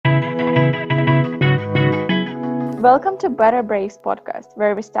Welcome to Better Braves podcast,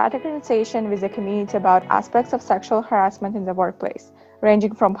 where we start a conversation with the community about aspects of sexual harassment in the workplace,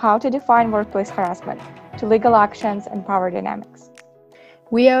 ranging from how to define workplace harassment to legal actions and power dynamics.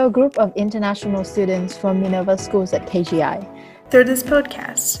 We are a group of international students from Minerva Schools at KGI. Through this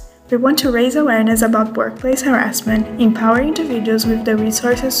podcast, we want to raise awareness about workplace harassment, empower individuals with the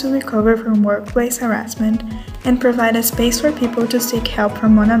resources to recover from workplace harassment, and provide a space for people to seek help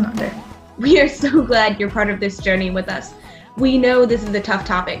from one another. We are so glad you're part of this journey with us. We know this is a tough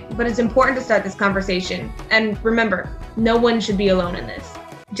topic, but it's important to start this conversation. And remember, no one should be alone in this.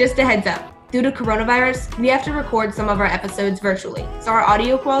 Just a heads up, due to coronavirus, we have to record some of our episodes virtually, so our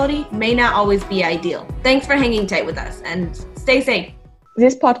audio quality may not always be ideal. Thanks for hanging tight with us, and stay safe.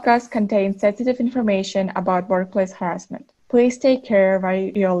 This podcast contains sensitive information about workplace harassment. Please take care while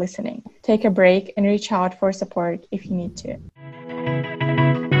you're listening. Take a break and reach out for support if you need to.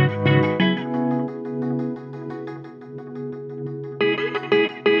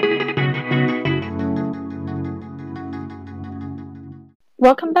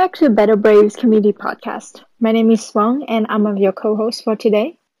 Welcome back to Better Braves Community Podcast. My name is Swang and I'm one of your co-hosts for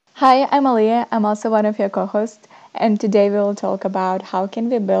today. Hi, I'm Aliyah. I'm also one of your co-hosts, and today we will talk about how can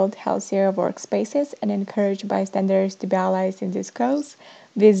we build healthier workspaces and encourage bystanders to be allies in this cause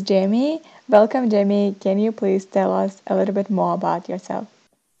with Jamie. Welcome, Jamie. Can you please tell us a little bit more about yourself?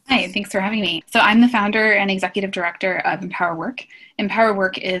 Hi, thanks for having me. So I'm the founder and executive director of Empower Work. Empower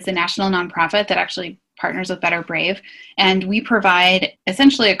Work is a national nonprofit that actually partners with Better Brave, and we provide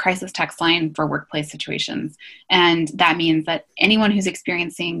essentially a crisis text line for workplace situations. And that means that anyone who's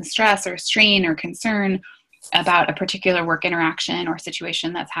experiencing stress or strain or concern about a particular work interaction or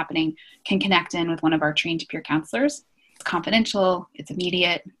situation that's happening can connect in with one of our trained peer counselors. It's confidential, it's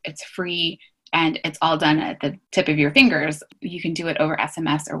immediate, it's free, and it's all done at the tip of your fingers. You can do it over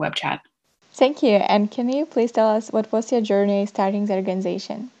SMS or web chat. Thank you. And can you please tell us what was your journey starting the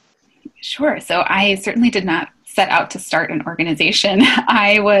organization? Sure. So I certainly did not set out to start an organization.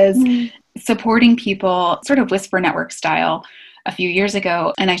 I was supporting people sort of whisper network style a few years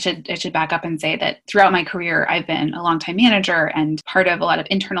ago. And I should back up and say that throughout my career, I've been a longtime manager and part of a lot of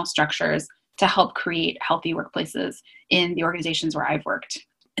internal structures to help create healthy workplaces in the organizations where I've worked.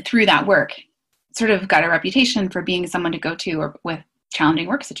 Through that work, sort of got a reputation for being someone to go to or with challenging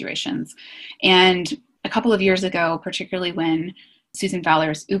work situations. And a couple of years ago, particularly when Susan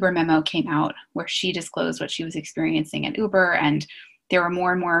Fowler's Uber memo came out, where she disclosed what she was experiencing at Uber, and there were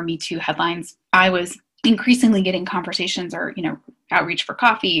more and more Me Too headlines, I was increasingly getting conversations or, outreach for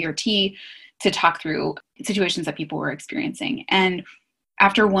coffee or tea to talk through situations that people were experiencing. And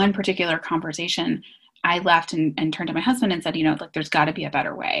after one particular conversation, I left and turned to my husband and said, look, there's got to be a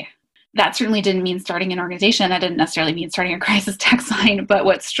better way. That certainly didn't mean starting an organization. That didn't necessarily mean starting a crisis text line. But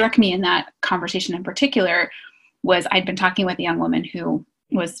what struck me in that conversation in particular was I'd been talking with a young woman who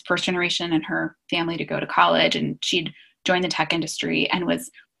was first generation in her family to go to college, and she'd joined the tech industry and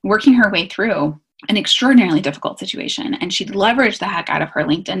was working her way through an extraordinarily difficult situation. And she'd leveraged the heck out of her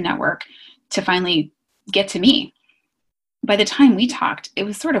LinkedIn network to finally get to me. By the time we talked, it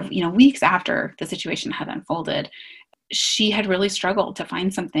was sort of, weeks after the situation had unfolded. She had really struggled to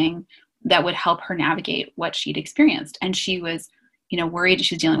find something that would help her navigate what she'd experienced. And she was, worried.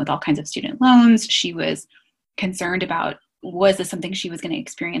 She was dealing with all kinds of student loans. She was concerned about, was this something she was going to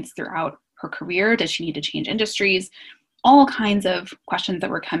experience throughout her career? Does she need to change industries? All kinds of questions that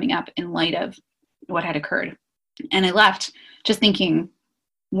were coming up in light of what had occurred. And I left just thinking,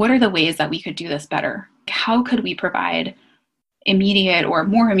 what are the ways that we could do this better? How could we provide immediate or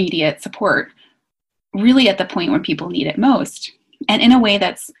more immediate support really at the point when people need it most, and in a way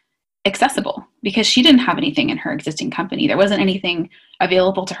that's accessible? Because she didn't have anything in her existing company. There wasn't anything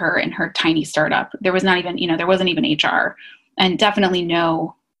available to her in her tiny startup. There was not even, there wasn't even HR, and definitely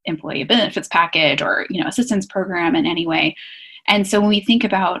no employee benefits package or, assistance program in any way. And so when we think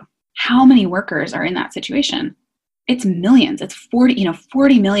about how many workers are in that situation, it's millions. It's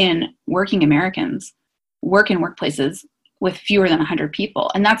 40 million working Americans work in workplaces with fewer than 100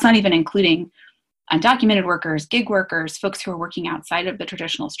 people. And that's not even including undocumented workers, gig workers, folks who are working outside of the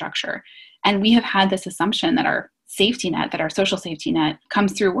traditional structure. And we have had this assumption that our safety net, that our social safety net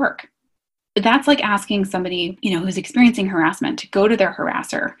comes through work. But that's like asking somebody, who's experiencing harassment to go to their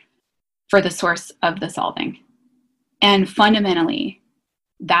harasser for the source of the solving. And fundamentally,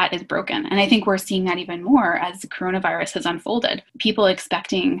 that is broken. And I think we're seeing that even more as the coronavirus has unfolded. People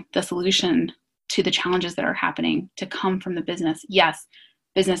expecting the solution to the challenges that are happening to come from the business. Yes,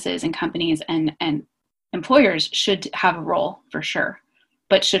 businesses and companies and employers should have a role for sure.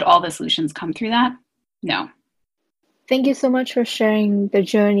 But should all the solutions come through that? No. Thank you so much for sharing the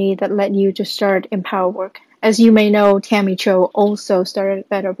journey that led you to start Empower Work. As you may know, Tammy Cho also started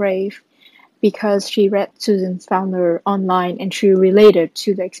Better Brave because she read Susan's founder online and she related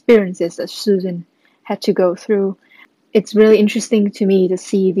to the experiences that Susan had to go through. It's really interesting to me to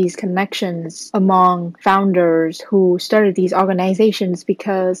see these connections among founders who started these organizations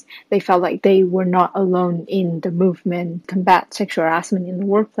because they felt like they were not alone in the movement to combat sexual harassment in the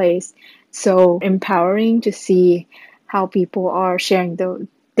workplace. So empowering to see how people are sharing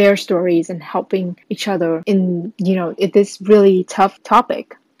their stories and helping each other in, this really tough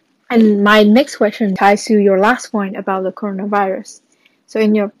topic. And my next question ties to your last point about the coronavirus. So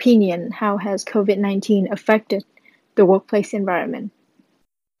in your opinion, how has COVID-19 affected the workplace environment?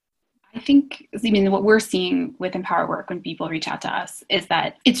 What we're seeing with Empower Work when people reach out to us is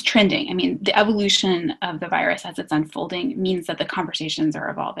that it's trending. The evolution of the virus as it's unfolding means that the conversations are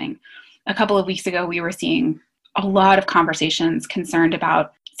evolving. A couple of weeks ago, we were seeing a lot of conversations concerned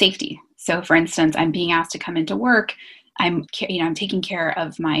about safety. So for instance, I'm being asked to come into work. I'm taking care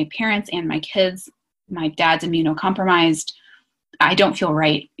of my parents and my kids. My dad's immunocompromised. I don't feel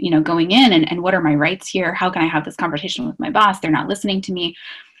right, going in and what are my rights here? How can I have this conversation with my boss? They're not listening to me.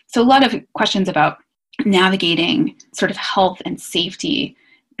 So a lot of questions about navigating sort of health and safety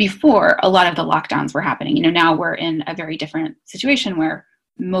before a lot of the lockdowns were happening. Now we're in a very different situation where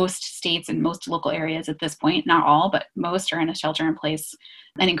most states and most local areas at this point, not all, but most are in a shelter in place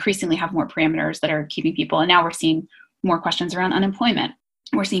and increasingly have more parameters that are keeping people. And now we're seeing more questions around unemployment.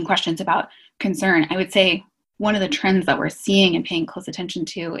 We're seeing questions about concern. I would say one of the trends that we're seeing and paying close attention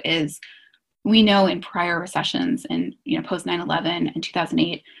to is we know in prior recessions and post 9/11 and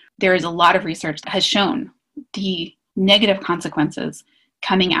 2008, there is a lot of research that has shown the negative consequences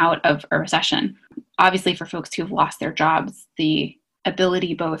coming out of a recession. Obviously, for folks who have lost their jobs, the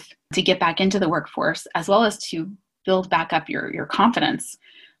ability both to get back into the workforce as well as to build back up your confidence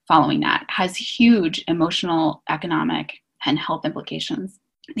following that has huge emotional, economic, and health implications.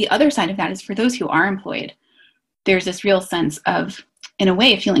 The other side of that is for those who are employed, there's this real sense of, in a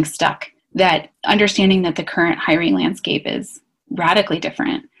way, feeling stuck, that understanding that the current hiring landscape is radically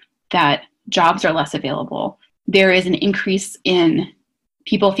different, that jobs are less available. There is an increase in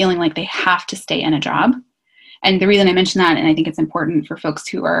people feeling like they have to stay in a job. And the reason I mention that, and I think it's important for folks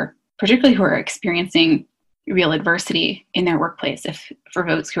who are experiencing real adversity in their workplace, for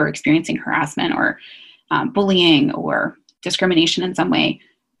folks who are experiencing harassment or bullying or discrimination in some way,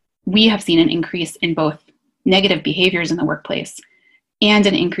 we have seen an increase in both negative behaviors in the workplace and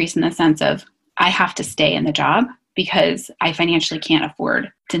an increase in the sense of, I have to stay in the job because I financially can't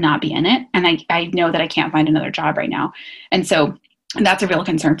afford to not be in it. And I know that I can't find another job right now. And so that's a real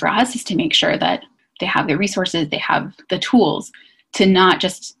concern for us, is to make sure that they have the resources, they have the tools to not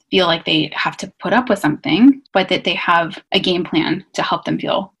just feel like they have to put up with something, but that they have a game plan to help them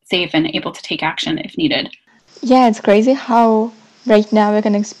feel safe and able to take action if needed. Yeah, it's crazy how right now we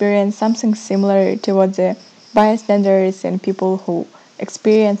can experience something similar to what the bystanders and people who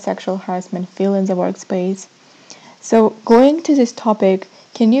experience sexual harassment feel in the workspace. So going to this topic,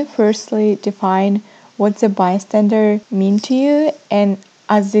 can you firstly define what the bystander mean to you, and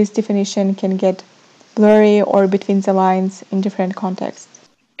as this definition can get blurry or between the lines in different contexts?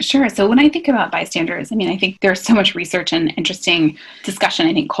 Sure. So when I think about bystanders, I think there's so much research and interesting discussion,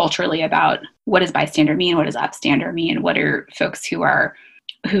 I think, culturally about what does bystander mean? What does upstander mean? What are folks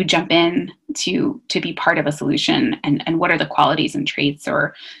who jump in to be part of a solution, and what are the qualities and traits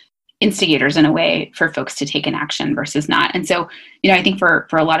or instigators in a way for folks to take an action versus not? And so, I think for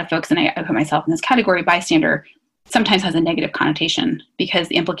a lot of folks, and I put myself in this category, bystander sometimes has a negative connotation because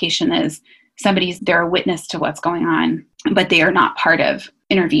the implication is they're a witness to what's going on, but they are not part of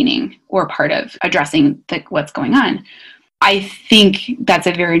intervening or part of addressing what's going on. I think that's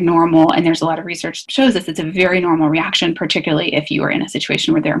a very normal, and there's a lot of research that shows this, it's a very normal reaction, particularly if you are in a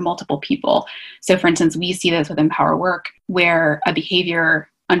situation where there are multiple people. So for instance, we see this with Empower Work, where a behavior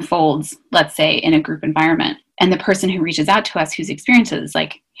unfolds, let's say, in a group environment, and the person who reaches out to us whose experience is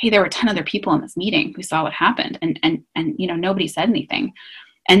like, hey, there were 10 other people in this meeting who saw what happened, and nobody said anything.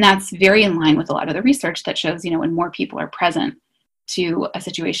 And that's very in line with a lot of the research that shows, when more people are present to a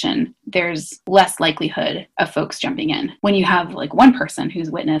situation, there's less likelihood of folks jumping in. When you have like one person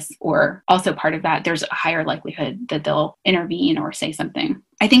who's witness or also part of that, there's a higher likelihood that they'll intervene or say something.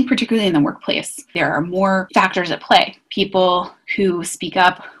 I think particularly in the workplace, there are more factors at play. People who speak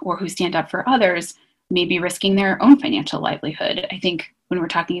up or who stand up for others may be risking their own financial livelihood. I think when we're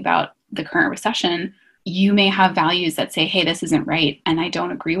talking about the current recession, you may have values that say, hey, this isn't right, and I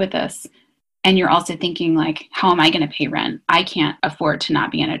don't agree with this. And you're also thinking like, how am I going to pay rent? I can't afford to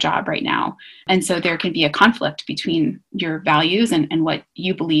not be in a job right now. And so there can be a conflict between your values and what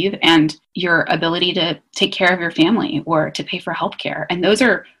you believe and your ability to take care of your family or to pay for healthcare. And those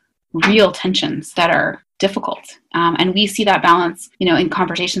are real tensions that are difficult. And we see that balance, in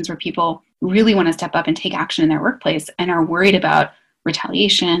conversations where people really want to step up and take action in their workplace and are worried about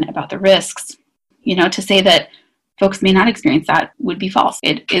retaliation, about the risks. To say that folks may not experience that would be false.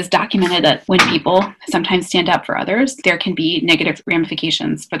 It is documented that when people sometimes stand up for others, there can be negative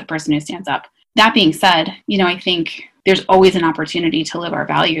ramifications for the person who stands up. That being said, I think there's always an opportunity to live our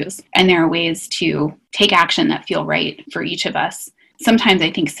values, and there are ways to take action that feel right for each of us. Sometimes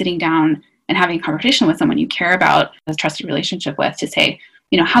I think sitting down and having a conversation with someone you care about, a trusted relationship with, to say,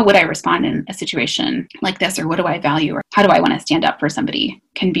 how would I respond in a situation like this? Or what do I value? Or how do I want to stand up for somebody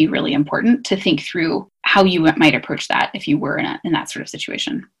can be really important to think through how you might approach that if you were in that sort of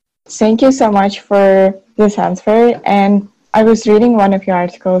situation. Thank you so much for this answer. And I was reading one of your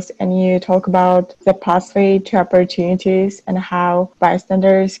articles and you talk about the pathway to opportunities and how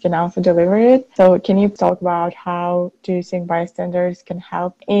bystanders can also deliver it. So can you talk about how do you think bystanders can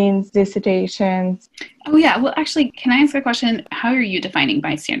help in these situations? Oh yeah, well actually, can I ask a question? How are you defining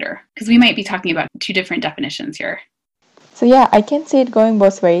bystander? Because we might be talking about two different definitions here. So yeah, I can see it going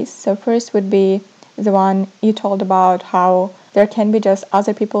both ways. So first would be the one you told about how there can be just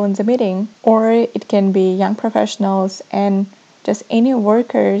other people in the meeting, or it can be young professionals and just any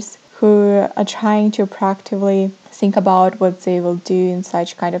workers who are trying to proactively think about what they will do in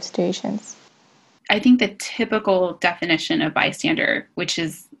such kind of situations. I think the typical definition of bystander, which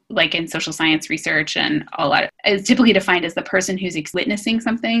is like in social science research and a lot, is typically defined as the person who's witnessing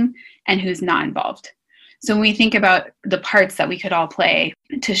something and who's not involved. So when we think about the parts that we could all play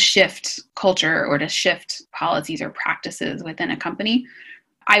to shift culture or to shift policies or practices within a company,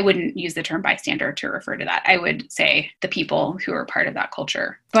 I wouldn't use the term bystander to refer to that. I would say the people who are part of that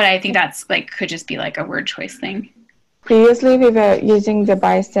culture. But I think that's could just be a word choice thing. Previously, we were using the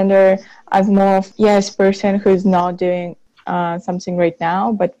bystander as more of, person who's not doing something right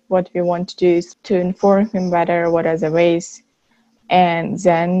now, but what we want to do is to inform him better what are the ways, and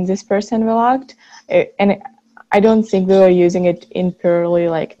then this person will act. And I don't think we were using it in purely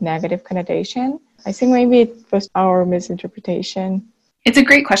negative connotation. I think maybe it was our misinterpretation. It's a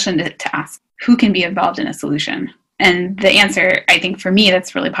great question to ask. Who can be involved in a solution? And the answer, I think for me,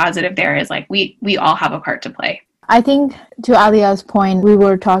 that's really positive there is we all have a part to play. I think to Alia's point, we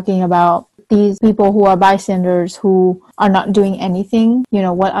were talking about these people who are bystanders who are not doing anything.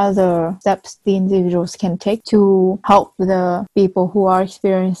 What other steps the individuals can take to help the people who are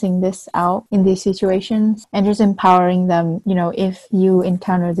experiencing this out in these situations, and just empowering them, if you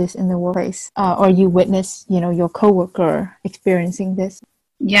encounter this in the workplace or you witness, your coworker experiencing this.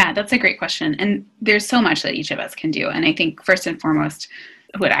 Yeah, that's a great question. And there's so much that each of us can do. And I think first and foremost,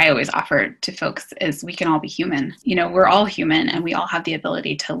 what I always offer to folks is we can all be human. We're all human and we all have the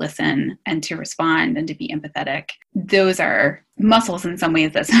ability to listen and to respond and to be empathetic. Those are muscles in some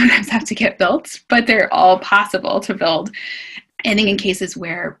ways that sometimes have to get built, but they're all possible to build. I think in cases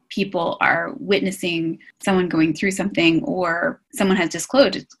where people are witnessing someone going through something or someone has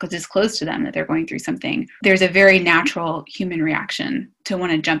disclosed to them that they're going through something, there's a very natural human reaction to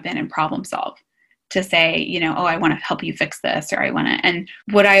want to jump in and problem solve. To say, I want to help you fix this, or I want to. And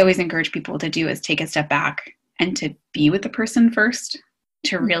what I always encourage people to do is take a step back and to be with the person first,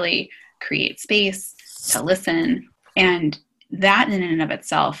 to really create space, to listen. And that in and of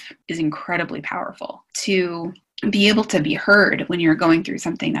itself is incredibly powerful, to be able to be heard when you're going through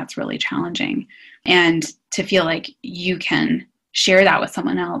something that's really challenging, and to feel like you can share that with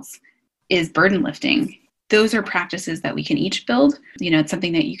someone else is burden lifting. Those are practices that we can each build. It's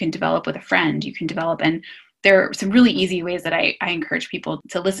something that you can develop with a friend, you can develop. And there are some really easy ways that I encourage people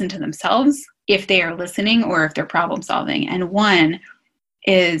to listen to themselves if they are listening or if they're problem solving. And one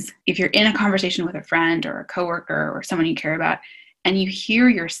is if you're in a conversation with a friend or a coworker or someone you care about, and you hear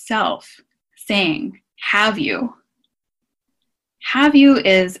yourself saying, have you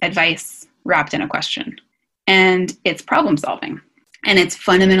is advice wrapped in a question. And it's problem solving. And it's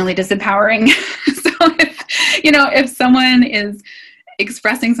fundamentally disempowering. So if someone is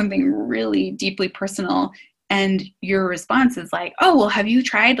expressing something really deeply personal and your response is oh, well, have you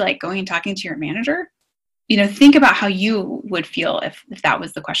tried going and talking to your manager? Think about how you would feel if that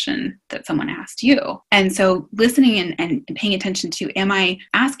was the question that someone asked you. And so listening and paying attention to, am I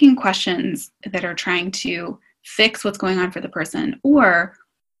asking questions that are trying to fix what's going on for the person? Or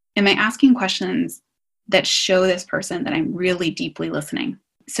am I asking questions that show this person that I'm really deeply listening?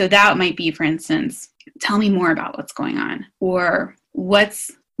 So that might be, for instance, tell me more about what's going on, or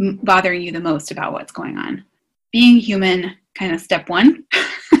what's bothering you the most about what's going on. Being human, kind of step one,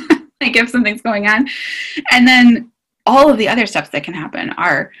 like if something's going on. And then all of the other steps that can happen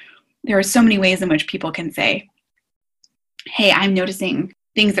are, there are so many ways in which people can say, hey, I'm noticing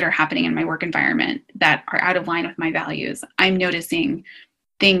things that are happening in my work environment that are out of line with my values. I'm noticing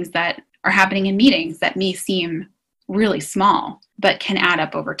things that are happening in meetings that may seem really small, but can add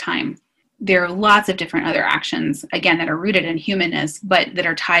up over time. There are lots of different other actions, again, that are rooted in humanness, but that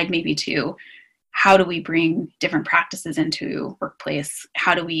are tied maybe to how do we bring different practices into workplace?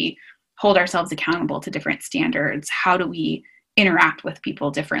 How do we hold ourselves accountable to different standards? How do we interact with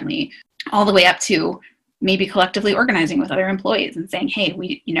people differently? All the way up to maybe collectively organizing with other employees and saying,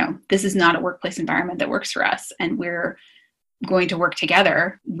 hey, this is not a workplace environment that works for us, and we're going to work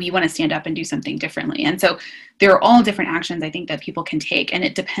together. We want to stand up and do something differently. And so there are all different actions I think that people can take. And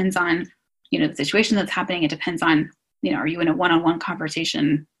it depends on, the situation that's happening. It depends on, are you in a one-on-one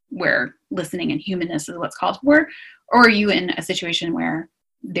conversation where listening and humanness is what's called for? Or are you in a situation where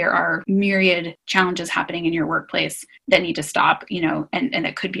there are myriad challenges happening in your workplace that need to stop, and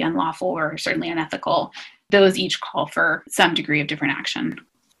that could be unlawful or certainly unethical? Those each call for some degree of different action.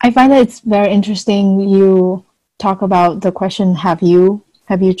 I find that it's very interesting you talk about the question, have you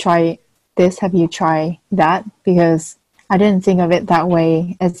tried this? Have you tried that? Because I didn't think of it that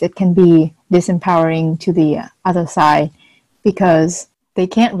way, as it can be disempowering to the other side because they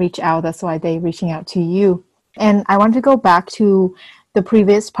can't reach out. That's why they're reaching out to you. And I want to go back to the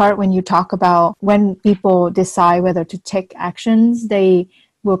previous part when you talk about when people decide whether to take actions, they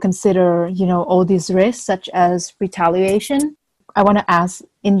will consider, all these risks such as retaliation. I want to ask,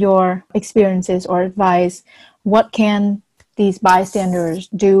 in your experiences or advice, what can these bystanders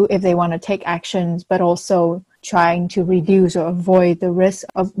do if they want to take actions, but also trying to reduce or avoid the risk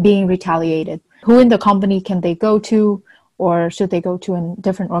of being retaliated? Who in the company can they go to, or should they go to a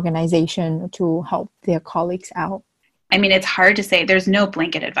different organization to help their colleagues out? I mean, it's hard to say. There's no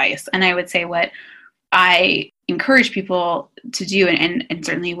blanket advice. And I would say what I encourage people to do, and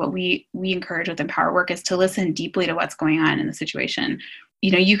certainly what we encourage with Empower Work, is to listen deeply to what's going on in the situation.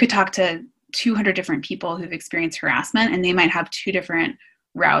 You could talk to 200 different people who've experienced harassment, and they might have two different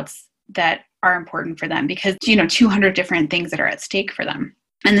routes that are important for them because, 200 different things that are at stake for them.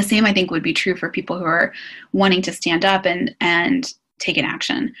 And the same, I think, would be true for people who are wanting to stand up and take an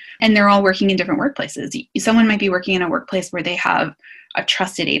action. And they're all working in different workplaces. Someone might be working in a workplace where they have a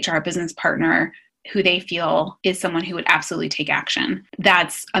trusted HR business partner who they feel is someone who would absolutely take action.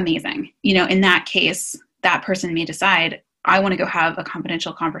 That's amazing. In that case, that person may decide, I want to go have a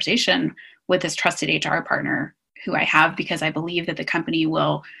confidential conversation with this trusted HR partner who I have because I believe that the company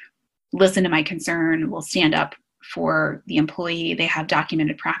will listen to my concern, will stand up for the employee, they have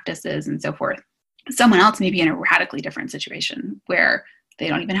documented practices and so forth. Someone else may be in a radically different situation where they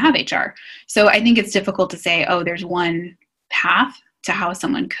don't even have HR. So I think it's difficult to say, there's one path to how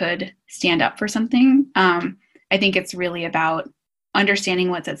someone could stand up for something. I think it's really about understanding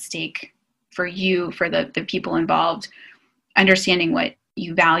what's at stake for you, for the people involved, understanding what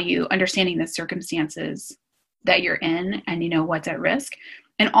you value, understanding the circumstances that you're in, and what's at risk.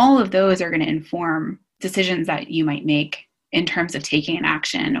 And all of those are going to inform decisions that you might make in terms of taking an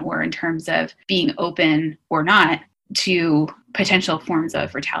action or in terms of being open or not to potential forms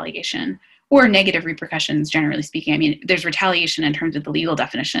of retaliation or negative repercussions, generally speaking. I mean, there's retaliation in terms of the legal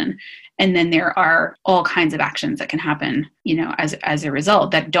definition, and then there are all kinds of actions that can happen, as a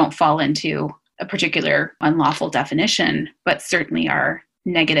result that don't fall into a particular unlawful definition, but certainly are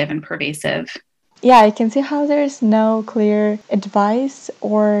negative and pervasive. Yeah, I can see how there's no clear advice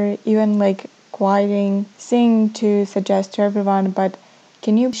or even guiding thing to suggest to everyone, but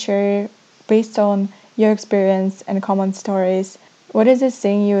can you share, based on your experience and common stories, what is the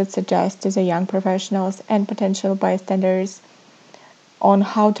thing you would suggest to the young professionals and potential bystanders on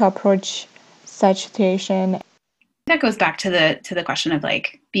how to approach such situation? That goes back to the question of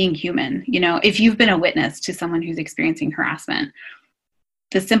being human. If you've been a witness to someone who's experiencing harassment,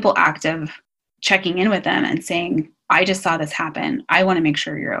 the simple act of checking in with them and saying, I just saw this happen. I want to make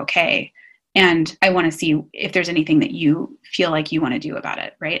sure you're okay. And I want to see if there's anything that you feel like you want to do about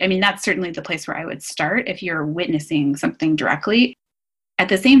it, right? I mean, that's certainly the place where I would start if you're witnessing something directly. At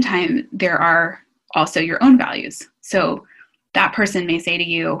the same time, there are also your own values. So that person may say to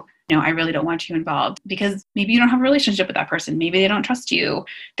you, I really don't want you involved because maybe you don't have a relationship with that person. Maybe they don't trust you.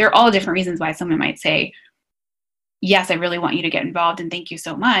 There are all different reasons why someone might say, yes, I really want you to get involved and thank you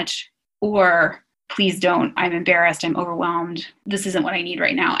so much. Or please don't, I'm embarrassed, I'm overwhelmed. This isn't what I need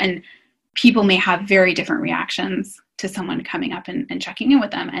right now. And people may have very different reactions to someone coming up and checking in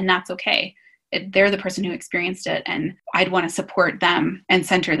with them. And that's okay. they're the person who experienced it, and I'd want to support them and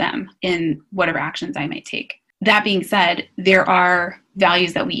center them in whatever actions I might take. That being said, there are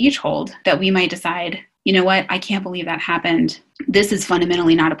values that we each hold that we might decide, you know what, I can't believe that happened. This is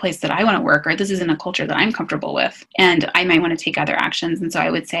fundamentally not a place that I want to work, or this isn't a culture that I'm comfortable with. And I might want to take other actions. And so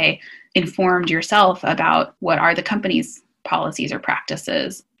I would say informed yourself about what are the company's policies or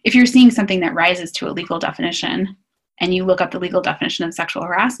practices. If you're seeing something that rises to a legal definition and you look up the legal definition of sexual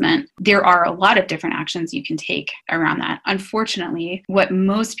harassment, there are a lot of different actions you can take around that. Unfortunately, what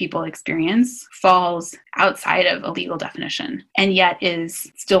most people experience falls outside of a legal definition and yet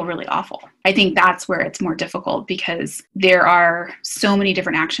is still really awful. I think that's where it's more difficult because there are so many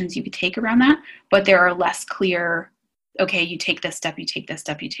different actions you could take around that, but there are less clear, okay, you take this step, you take this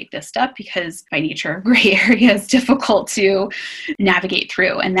step, you take this step, because by nature, gray area is difficult to navigate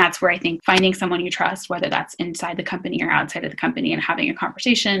through. And that's where I think finding someone you trust, whether that's inside the company or outside of the company, and having a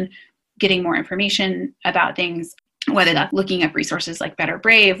conversation, getting more information about things, whether that's looking up resources like Better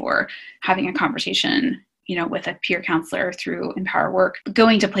Brave or having a conversation, with a peer counselor through Empower Work,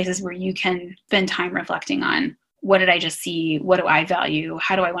 going to places where you can spend time reflecting on what did I just see? What do I value?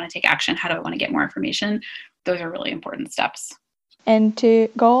 How do I want to take action? How do I want to get more information? Those are really important steps. And to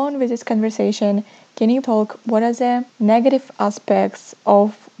go on with this conversation, can you talk what are the negative aspects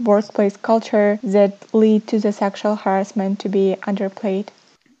of workplace culture that lead to the sexual harassment to be underplayed?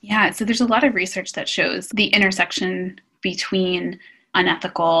 Yeah, so there's a lot of research that shows the intersection between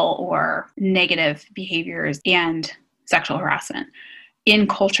unethical or negative behaviors and sexual harassment in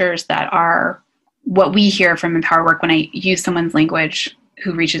cultures that are what we hear from Empower Work. When I use someone's language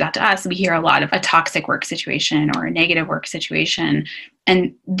who reaches out to us, we hear a lot of a toxic work situation or a negative work situation.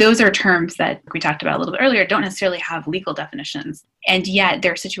 And those are terms that we talked about a little bit earlier, don't necessarily have legal definitions. And yet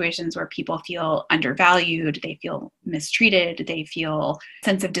there are situations where people feel undervalued, they feel mistreated, they feel a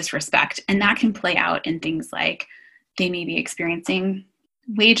sense of disrespect. And that can play out in things like they may be experiencing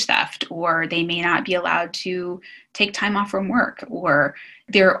wage theft, or they may not be allowed to take time off from work, or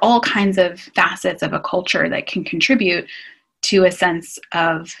there are all kinds of facets of a culture that can contribute to a sense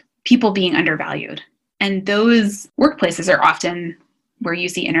of people being undervalued. And those workplaces are often where you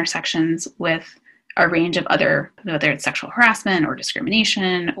see intersections with a range of other, whether it's sexual harassment or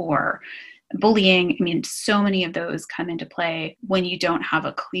discrimination or bullying. I mean, so many of those come into play when you don't have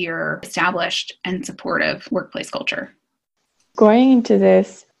a clear, established, and supportive workplace culture. Going into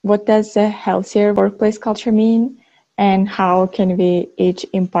this, what does a healthier workplace culture mean? And how can we each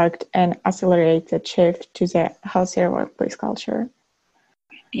impact and accelerate the shift to the healthier workplace culture?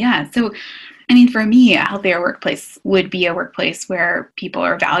 Yeah, so I mean, for me, a healthier workplace would be a workplace where people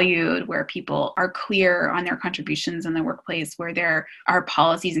are valued, where people are clear on their contributions in the workplace, where there are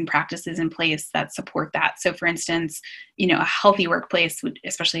policies and practices in place that support that. So for instance, a healthy workplace would,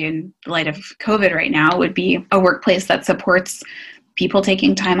 especially in light of COVID right now, would be a workplace that supports people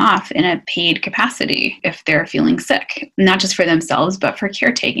taking time off in a paid capacity if they're feeling sick, not just for themselves, but for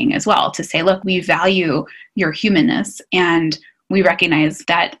caretaking as well, to say, look, we value your humanness and we recognize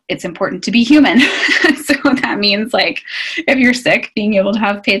that it's important to be human. So that means if you're sick, being able to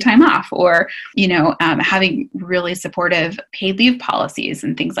have paid time off, or, having really supportive paid leave policies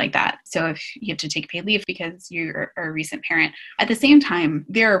and things like that. So if you have to take paid leave because you're a recent parent, at the same time,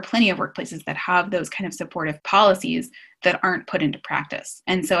 there are plenty of workplaces that have those kind of supportive policies that aren't put into practice.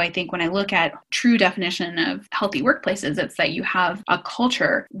 And so I think when I look at true definition of healthy workplaces, it's that you have a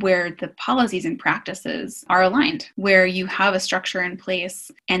culture where the policies and practices are aligned, where you have a structure in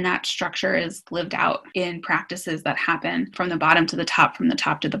place and that structure is lived out in practices that happen from the bottom to the top, from the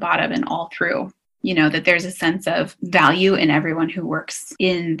top to the bottom, and all through. That there's a sense of value in everyone who works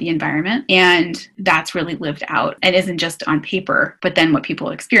in the environment. And that's really lived out and isn't just on paper, but then what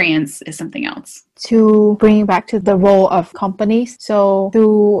people experience is something else. To bring it back to the role of companies. So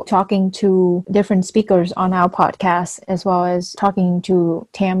through talking to different speakers on our podcast, as well as talking to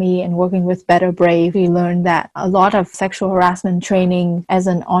Tammy and working with Better Brave, we learned that a lot of sexual harassment training as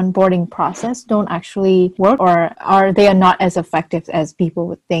an onboarding process don't actually work, or they are not as effective as people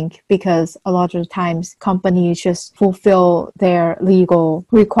would think, because a lot of times companies just fulfill their legal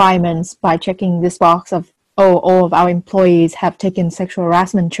requirements by checking this box of, all of our employees have taken sexual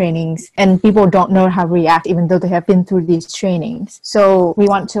harassment trainings, and people don't know how to react even though they have been through these trainings. So we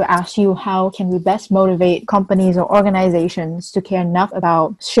want to ask you, how can we best motivate companies or organizations to care enough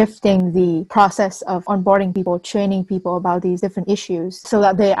about shifting the process of onboarding people, training people about these different issues, so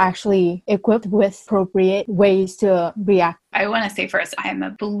that they're actually equipped with appropriate ways to react I want to say first, I'm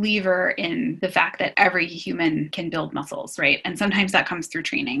a believer in the fact that every human can build muscles, right? And sometimes that comes through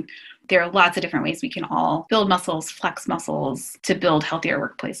training. There are lots of different ways we can all build muscles, flex muscles to build healthier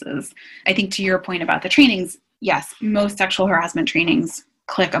workplaces. I think to your point about the trainings, yes, most sexual harassment trainings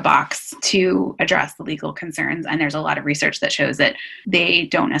click a box to address the legal concerns. And there's a lot of research that shows that they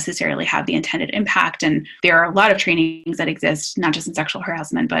don't necessarily have the intended impact. And there are a lot of trainings that exist, not just in sexual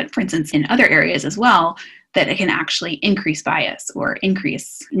harassment, but for instance, in other areas as well, that it can actually increase bias or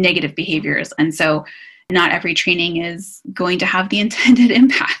increase negative behaviors. And so not every training is going to have the intended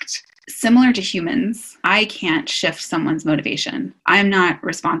impact. Similar to humans, I can't shift someone's motivation. I'm not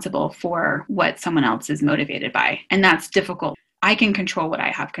responsible for what someone else is motivated by. And that's difficult. I can control what I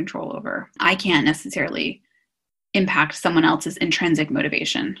have control over. I can't necessarily impact someone else's intrinsic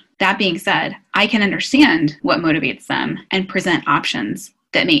motivation. That being said, I can understand what motivates them and present options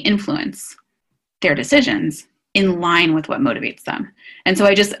that may influence their decisions in line with what motivates them. And so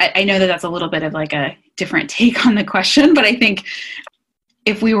I know that that's a little bit of like a different take on the question, but I think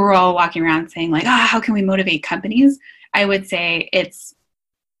if we were all walking around saying like, how can we motivate companies? I would say it's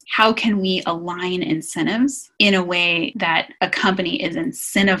how can we align incentives in a way that a company is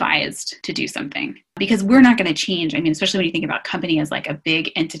incentivized to do something? Because we're not going to change. I mean, especially when you think about company as like a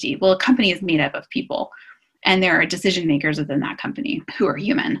big entity. Well, a company is made up of people, and there are decision makers within that company who are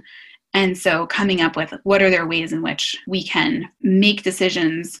human. And so coming up with what are there ways in which we can make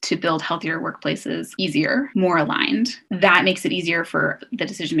decisions to build healthier workplaces easier, more aligned, that makes it easier for the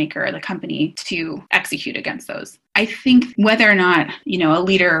decision maker or the company to execute against those. I think whether or not, a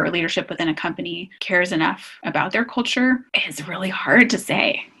leader or leadership within a company cares enough about their culture is really hard to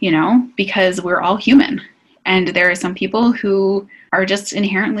say, because we're all human. And there are some people who are just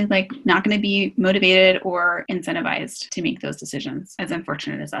inherently like not going to be motivated or incentivized to make those decisions, as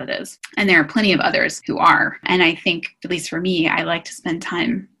unfortunate as that is. And there are plenty of others who are. And I think, at least for me, I like to spend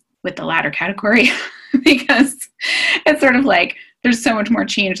time with the latter category because it's sort of like there's so much more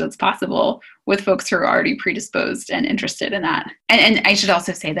change that's possible with folks who are already predisposed and interested in that. And I should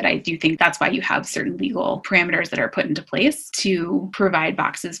also say that I do think that's why you have certain legal parameters that are put into place to provide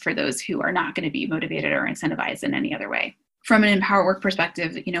boxes for those who are not going to be motivated or incentivized in any other way. From an Empower Work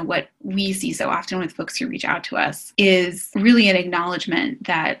perspective, what we see so often with folks who reach out to us is really an acknowledgement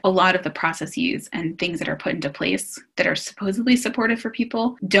that a lot of the processes and things that are put into place that are supposedly supportive for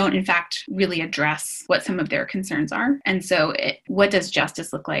people don't in fact really address what some of their concerns are. And so what does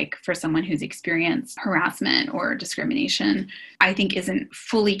justice look like for someone who's experienced harassment or discrimination, I think isn't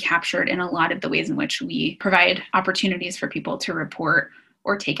fully captured in a lot of the ways in which we provide opportunities for people to report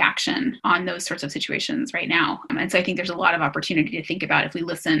or take action on those sorts of situations right now. And so I think there's a lot of opportunity to think about if we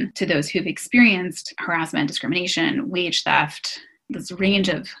listen to those who've experienced harassment, discrimination, wage theft, this range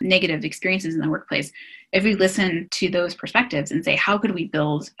of negative experiences in the workplace. If we listen to those perspectives and say, how could we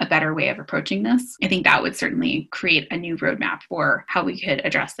build a better way of approaching this? I think that would certainly create a new roadmap for how we could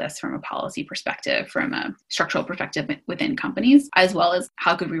address this from a policy perspective, from a structural perspective within companies, as well as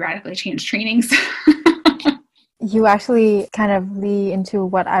how could we radically change trainings? You actually kind of lead into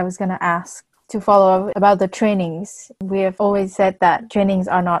what I was going to ask to follow up about the trainings. We have always said that trainings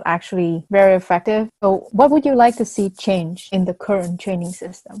are not actually very effective. So what would you like to see change in the current training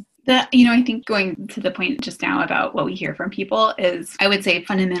system? I think going to the point just now about what we hear from people is, I would say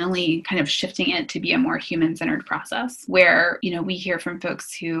fundamentally kind of shifting it to be a more human-centered process where, we hear from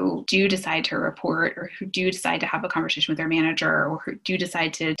folks who do decide to report or who do decide to have a conversation with their manager or who do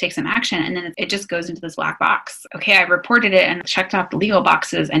decide to take some action. And then it just goes into this black box. Okay, I reported it and checked off the legal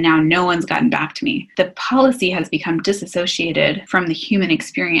boxes and now no one's gotten back to me. The policy has become disassociated from the human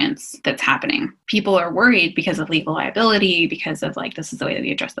experience that's happening. People are worried because of legal liability, because of like, this is the way that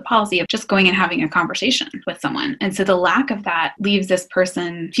we address the policy of just going and having a conversation with someone. And so the lack of that leaves this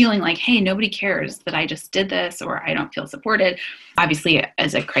person feeling like, hey, nobody cares that I just did this, or I don't feel supported. Obviously,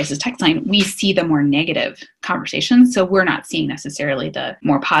 as a crisis text line, we see the more negative conversations. So we're not seeing necessarily the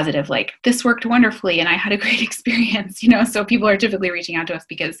more positive, like this worked wonderfully and I had a great experience, so people are typically reaching out to us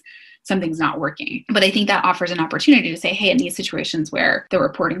because something's not working. But I think that offers an opportunity to say, hey, in these situations where the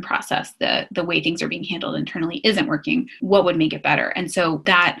reporting process, the way things are being handled internally isn't working, what would make it better? And so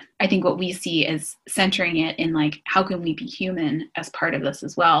that, I think what we see is centering it in like, how can we be human as part of this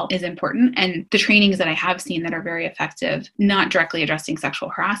as well is important. And the trainings that I have seen that are very effective, not directly addressing sexual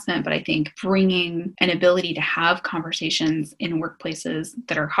harassment, but I think bringing an ability to have conversations in workplaces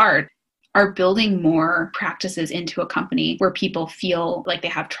that are hard, are building more practices into a company where people feel like they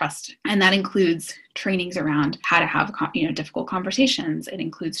have trust. And that includes trainings around how to have difficult conversations. It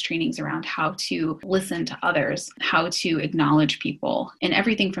includes trainings around how to listen to others, how to acknowledge people, and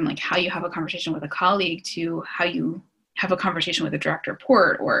everything from like how you have a conversation with a colleague to how you have a conversation with a direct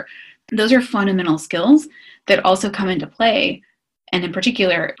report, or those are fundamental skills that also come into play, and in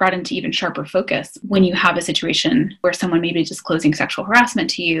particular brought into even sharper focus when you have a situation where someone may be disclosing sexual harassment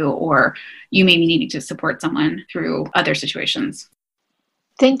to you, or you may be needing to support someone through other situations.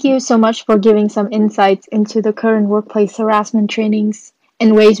 Thank you so much for giving some insights into the current workplace harassment trainings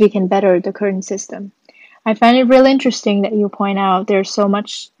and ways we can better the current system. I find it really interesting that you point out there's so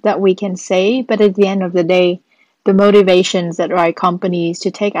much that we can say, but at the end of the day, the motivations that drive companies to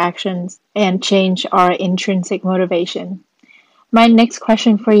take actions and change are intrinsic motivation. My next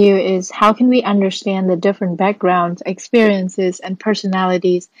question for you is, how can we understand the different backgrounds, experiences, and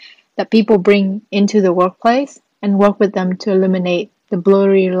personalities that people bring into the workplace and work with them to eliminate the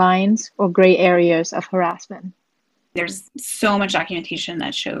blurry lines or gray areas of harassment? There's so much documentation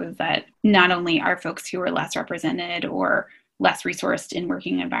that shows that not only are folks who are less represented or less resourced in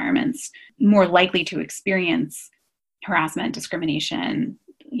working environments more likely to experience harassment, discrimination,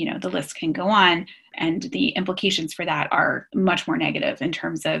 the list can go on. And the implications for that are much more negative in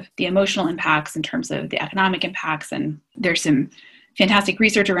terms of the emotional impacts, in terms of the economic impacts. And there's some fantastic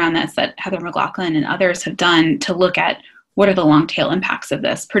research around this that Heather McLaughlin and others have done to look at what are the long tail impacts of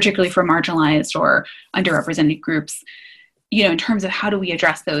this, particularly for marginalized or underrepresented groups. In terms of how do we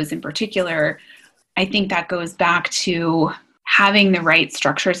address those in particular, I think that goes back to having the right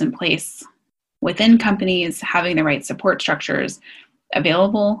structures in place within companies, having the right support structures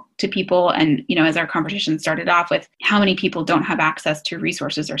available to people. And, as our conversation started off with, how many people don't have access to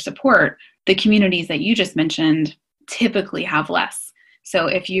resources or support, the communities that you just mentioned typically have less. So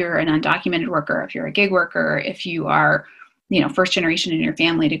if you're an undocumented worker, if you're a gig worker, if you are, first generation in your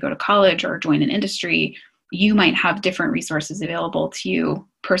family to go to college or join an industry, you might have different resources available to you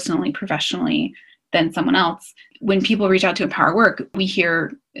personally, professionally than someone else. When people reach out to Empower Work, we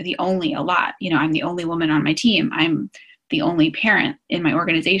hear the only a lot. I'm the only woman on my team. I'm the only parent in my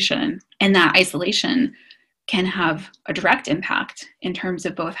organization. And that isolation can have a direct impact in terms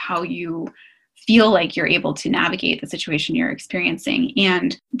of both how you feel like you're able to navigate the situation you're experiencing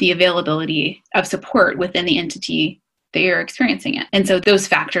and the availability of support within the entity that you're experiencing it. And so those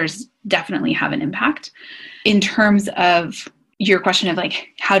factors definitely have an impact. In terms of your question of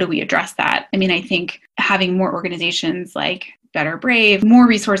how do we address that? I think having more organizations like Better Brave, more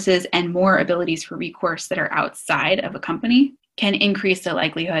resources and more abilities for recourse that are outside of a company can increase the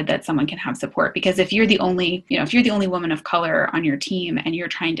likelihood that someone can have support. Because if you're the only woman of color on your team and you're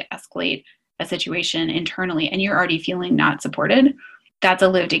trying to escalate a situation internally and you're already feeling not supported, that's a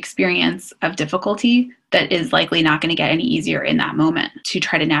lived experience of difficulty that is likely not going to get any easier in that moment to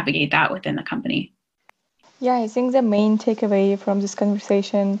try to navigate that within the company. Yeah, I think the main takeaway from this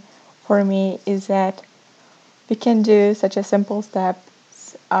conversation for me is that we can do such a simple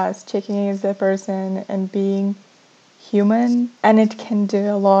steps as checking in with the person and being human, and it can do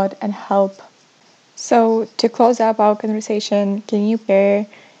a lot and help. So to close up our conversation, can you share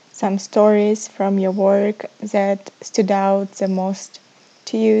some stories from your work that stood out the most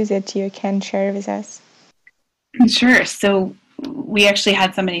to you that you can share with us? Sure. So we actually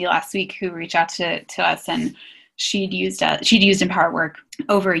had somebody last week who reached out to us, and she'd used Empower Work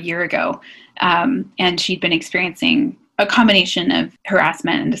over a year ago, and she'd been experiencing a combination of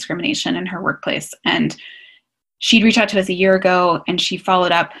harassment and discrimination in her workplace. And she'd reached out to us a year ago, and she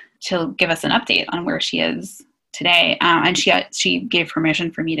followed up to give us an update on where she is today. And she gave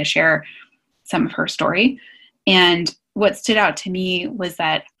permission for me to share some of her story. And what stood out to me was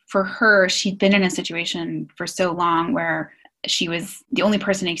that for her, she'd been in a situation for so long where she was the only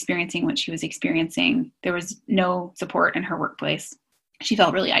person experiencing what she was experiencing. There was no support in her workplace. She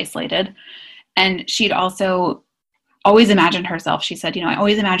felt really isolated. And she'd also always imagined herself, she said, I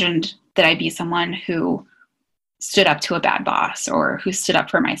always imagined that I'd be someone who stood up to a bad boss or who stood up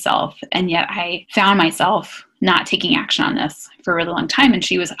for myself. And yet I found myself not taking action on this for a really long time. And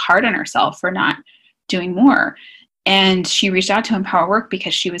she was hard on herself for not doing more. And she reached out to Empower Work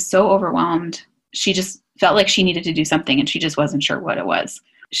because she was so overwhelmed. She just felt like she needed to do something and she just wasn't sure what it was.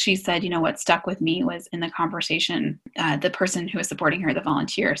 She said, what stuck with me was in the conversation, the person who was supporting her, the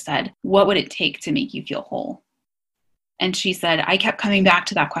volunteer, said, "What would it take to make you feel whole?" And she said, I kept coming back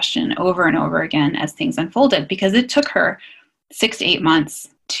to that question over and over again as things unfolded, because it took her 6 to 8 months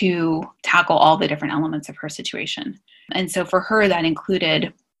to tackle all the different elements of her situation. And so for her, that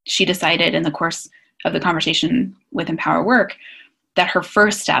included, she decided in the course of the conversation with Empower Work that her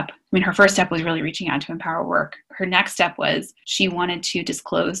first step was really reaching out to Empower Work. Her next step was she wanted to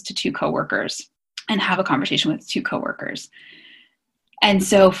disclose to 2 coworkers and have a conversation with 2 coworkers. And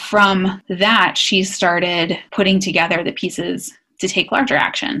so from that, she started putting together the pieces to take larger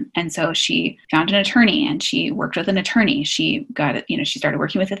action. And so she found an attorney and she worked with an attorney. She got, she started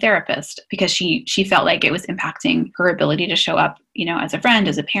working with a therapist because she felt like it was impacting her ability to show up, as a friend,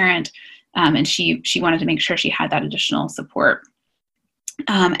 as a parent. And she wanted to make sure she had that additional support.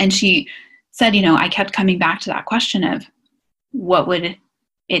 And she said, I kept coming back to that question of what would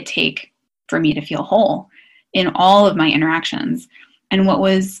it take for me to feel whole in all of my interactions. And what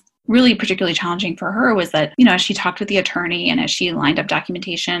was really particularly challenging for her was that, as she talked with the attorney and as she lined up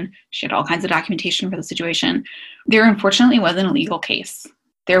documentation, she had all kinds of documentation for the situation. There unfortunately wasn't a legal case.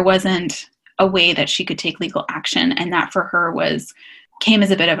 There wasn't a way that she could take legal action. And that for her came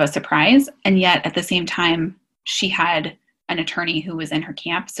as a bit of a surprise. And yet at the same time, she had an attorney who was in her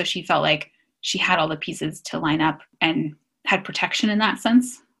camp. So she felt like she had all the pieces to line up and had protection in that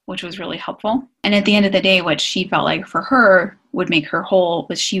sense, which was really helpful. And at the end of the day, what she felt like for her would make her whole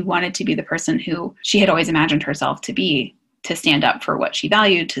was she wanted to be the person who she had always imagined herself to be, to stand up for what she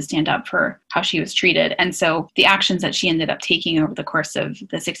valued, to stand up for how she was treated. And so the actions that she ended up taking over the course of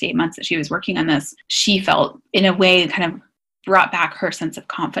the 6 to 8 months that she was working on this, she felt in a way kind of brought back her sense of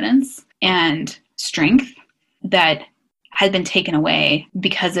confidence and strength that had been taken away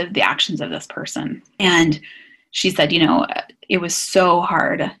because of the actions of this person. And she said, it was so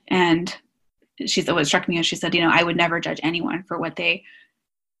hard. And she said, what struck me is she said, I would never judge anyone for what they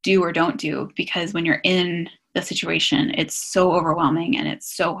do or don't do, because when you're in the situation, it's so overwhelming and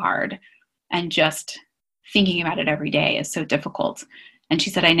it's so hard. And just thinking about it every day is so difficult. And she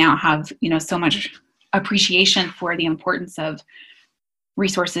said, I now have, so much appreciation for the importance of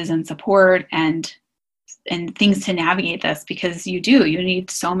resources and support and things to navigate this, because you need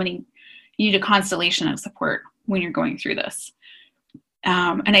a constellation of support when you're going through this.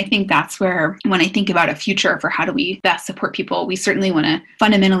 And I think that's where, when I think about a future for how do we best support people, we certainly want to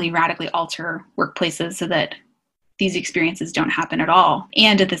fundamentally, radically alter workplaces so that these experiences don't happen at all.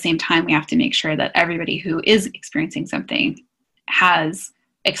 And at the same time, we have to make sure that everybody who is experiencing something has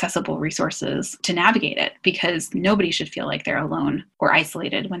accessible resources to navigate it, because nobody should feel like they're alone or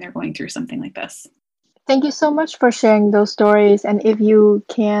isolated when they're going through something like this. Thank you so much for sharing those stories. And if you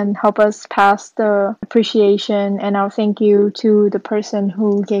can help us pass the appreciation and our thank you to the person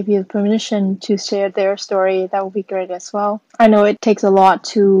who gave you permission to share their story, that would be great as well. I know it takes a lot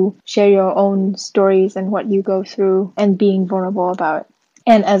to share your own stories and what you go through and being vulnerable about it.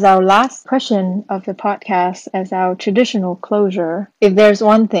 And as our last question of the podcast, as our traditional closure, if there's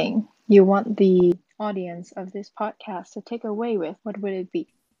one thing you want the audience of this podcast to take away with, what would it be?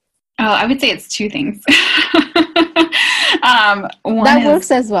 Oh, I would say it's two things. That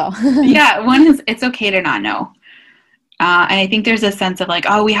works as well. Yeah, one is it's okay to not know. And I think there's a sense of like,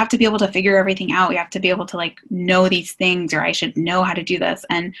 we have to be able to figure everything out. We have to be able to know these things, or I should know how to do this.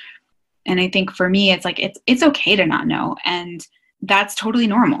 And I think for me, it's like, it's okay to not know. And that's totally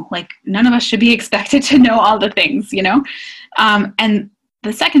normal. None of us should be expected to know all the things, And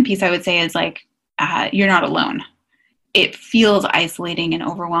the second piece I would say is you're not alone. It feels isolating and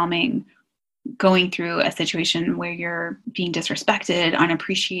overwhelming going through a situation where you're being disrespected,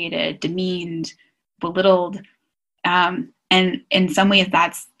 unappreciated, demeaned, belittled. And in some ways,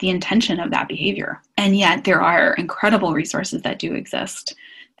 that's the intention of that behavior. And yet there are incredible resources that do exist.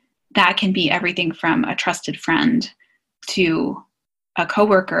 That can be everything from a trusted friend to a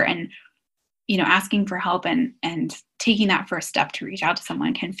coworker, and asking for help and taking that first step to reach out to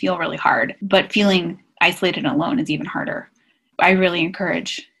someone can feel really hard, but feeling isolated and alone is even harder. I really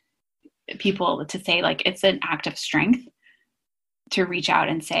encourage people to say it's an act of strength to reach out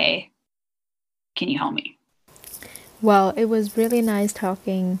and say, can you help me? Well, it was really nice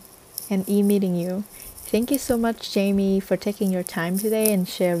talking and meeting you. Thank you so much, Jamie, for taking your time today and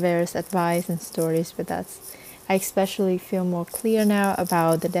share various advice and stories with us. I especially feel more clear now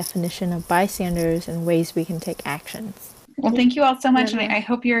about the definition of bystanders and ways we can take actions. Well, thank you all so much. And I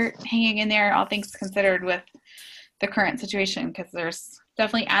hope you're hanging in there, all things considered, with the current situation, because there's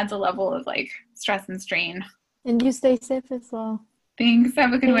definitely adds a level of stress and strain. And you stay safe as well. Thanks.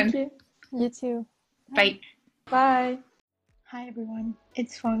 Have a good one. Thank you. You too. Bye. Bye. Hi everyone,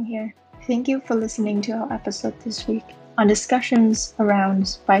 it's Fong here. Thank you for listening to our episode this week on discussions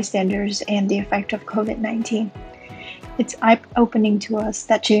around bystanders and the effect of COVID-19. It's eye-opening to us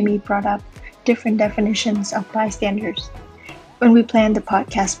that Jamie brought up different definitions of bystanders. When we planned the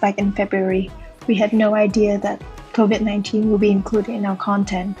podcast back in February, we had no idea that COVID-19 will be included in our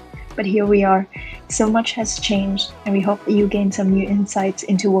content, but here we are. So much has changed, and we hope that you gain some new insights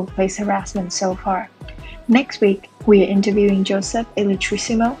into workplace harassment so far. Next week, we are interviewing Joseph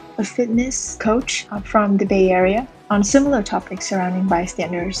Electrissimo, a fitness coach from the Bay Area, on similar topics surrounding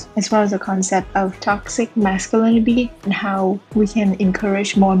bystanders, as well as the concept of toxic masculinity and how we can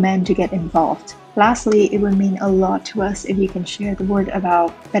encourage more men to get involved. Lastly, it would mean a lot to us if you can share the word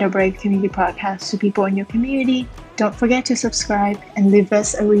about Better Brave Community Podcast to people in your community. Don't forget to subscribe and leave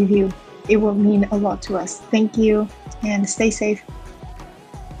us a review. It will mean a lot to us. Thank you and stay safe.